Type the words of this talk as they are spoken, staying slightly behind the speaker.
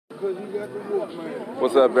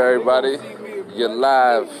What's up, everybody? You're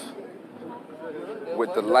live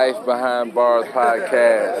with the Life Behind Bars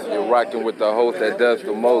podcast. You're rocking with the host that does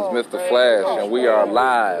the most, Mr. Flash, and we are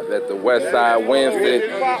live at the WestSide Wednesday,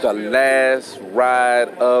 the last ride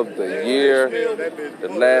of the year, the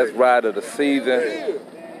last ride of the season.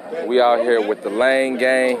 We out here with the Lane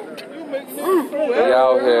Gang. We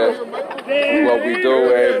out here. What we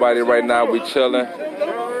do, everybody, right now, we chilling.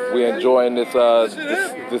 We enjoying this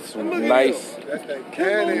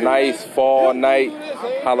nice fall night,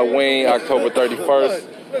 Halloween, October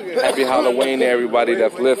 31st. Happy Halloween to everybody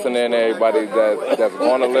that's listening, everybody that's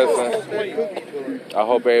going to listen. I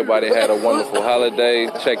hope everybody had a wonderful holiday.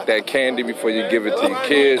 Check that candy before you give it to your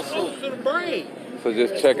kids. So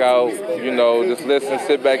just check out, just listen,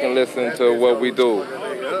 sit back and listen to what we do.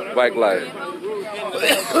 Bike life.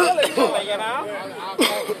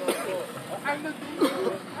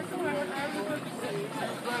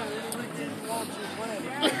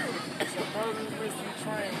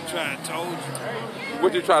 Trying to told you.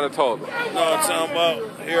 What you trying to tell them? No, I'm talking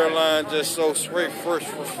about hairline just so straight, fresh,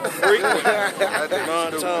 frequent.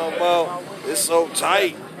 I'm talking about it's so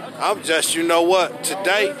tight. I'm just, you know what?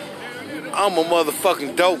 Today, I'm a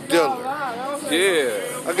motherfucking dope dealer. Yeah.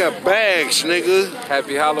 I got bags, nigga.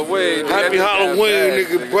 Happy Halloween. Happy Halloween,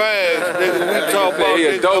 nigga. Bags, nigga. We talk about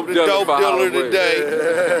a dope dealer today.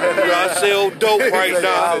 I sell dope right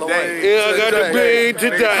now. Yeah, I got the bean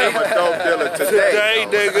today. I'm a dope dealer today,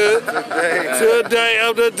 nigga. Today,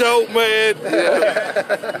 I'm the dope man.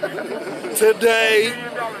 Today,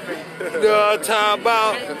 you know what I'm talking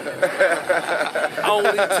about?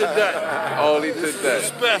 Only today. Only today.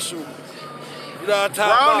 Special. You know what I'm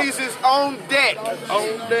talking Brownies is on deck. On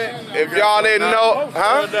deck. If y'all didn't know,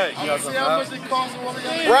 huh?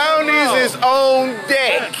 Brownies is on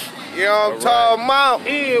deck. You know what I'm talking about?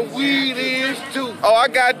 And weed is too. Oh, I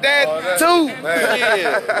got that too.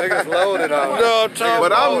 Yeah. Niggas loaded on.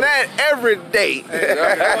 But I'm that every day. Me too.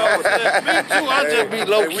 I just be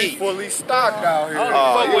low key. We fully stocked out here. I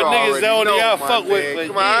don't fuck with niggas that only I fuck with.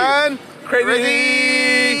 Come on.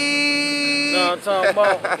 Crazy. No, I'm talking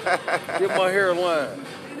about get my hairline.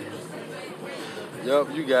 Yup,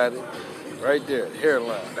 you got it. Right there,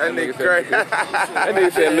 hairline. That nigga crazy. That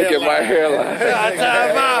nigga said, look at my hairline.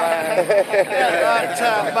 I'm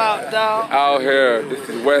talking about, dog. Out here, this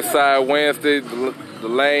is WestSide Wednesday, the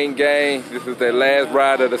Lane Gang. This is their last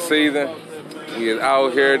ride of the season. We is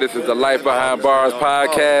out here. This is the Life Behind Bars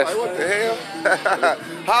podcast. What the hell?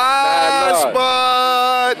 Hot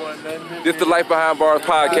spot. This is the Life Behind Bars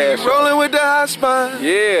podcast. You rolling with the hot spot. Yeah.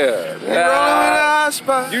 You rolling with the hot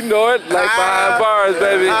spot. You know it. Life Behind Bars,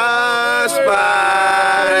 baby. Hot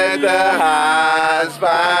spot. The hot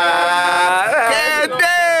spot.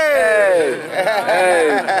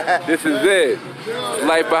 Hey, this is it.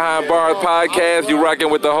 Life Behind Bars podcast. You rocking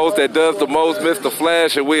with the host that does the most, Mr.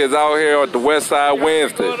 Flash, and we is out here at the WestSide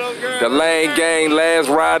Wednesday, the Lane Gang last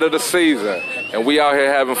ride of the season, and we out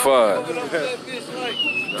here having fun.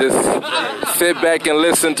 Just sit back and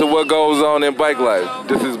listen to what goes on in bike life.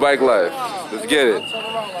 This is bike life. Let's get it.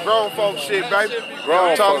 Grown folk shit, baby.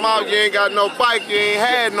 Grown talking about you ain't got no bike, you ain't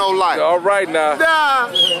had no life. All right now. Nah.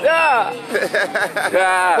 Yeah.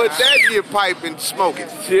 Put that in your pipe and smoke it.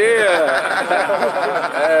 Yeah.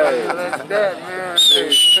 Hey. That's that, man.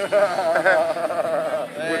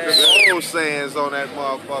 With the old sayings on that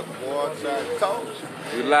motherfucker, boy. I tried to told you.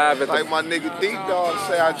 We live at like my nigga D-Dog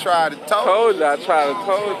say, I tried to told you. I tried to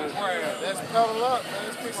told you. Let's pedal up, man.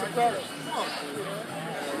 Let's fix some pedal.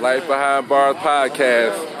 Life Behind Bars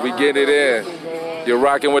podcast. We get it in. You're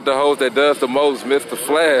rocking with the host that does the most, Mr.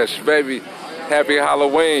 Flash, baby. Happy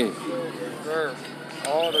Halloween. Sir,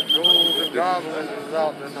 all the ghouls and goblins is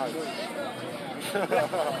out tonight.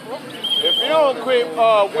 If you don't quit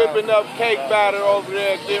whipping up cake batter over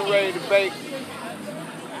there, getting ready to bake.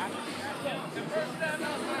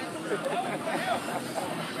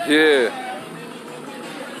 Yeah.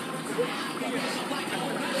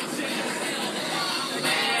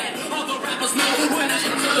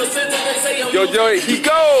 Yo, he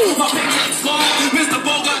goes.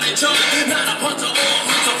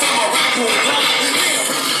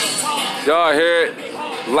 Y'all hear it?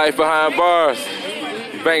 Life Behind Bars.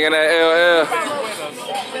 Banging that LL.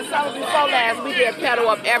 The summer before last, we did pedal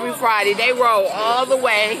up every Friday. They roll all the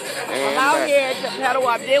way from out here to pedal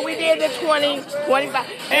up. Then we did the 20, 25,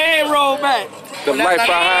 and roll back. The Life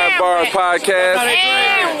Behind Bars podcast.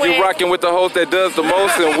 You're rocking with the host that does the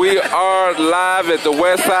most, and we are live at the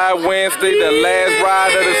WestSide Wednesday, the last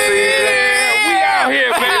ride of the season. We are out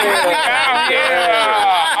here, baby. We out here.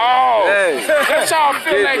 Let y'all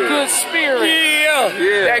feel that good spirit.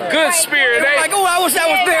 Yeah. That good spirit. Like, oh, I wish I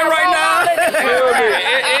was there right now.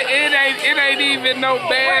 It ain't even no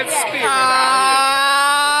bad spirit.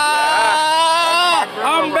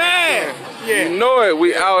 I'm bad. You know it.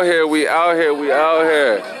 We out here. We out here. We out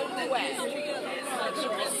here.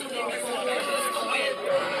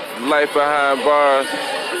 Life behind bars.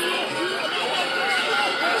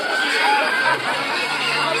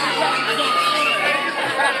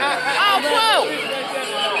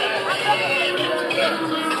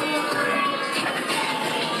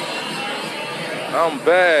 I'm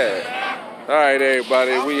bad. All right,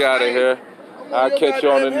 everybody, we out of here. I'll catch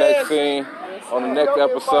you on the next scene, on the next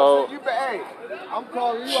episode.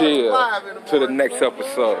 Chill to the next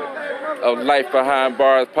episode of Life Behind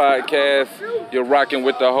Bars podcast. You're rocking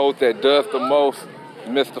with the host that does the most,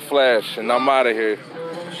 Mr. Flash, and I'm out of here.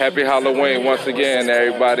 Happy Halloween once again,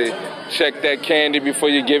 everybody. Check that candy before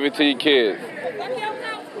you give it to your kids.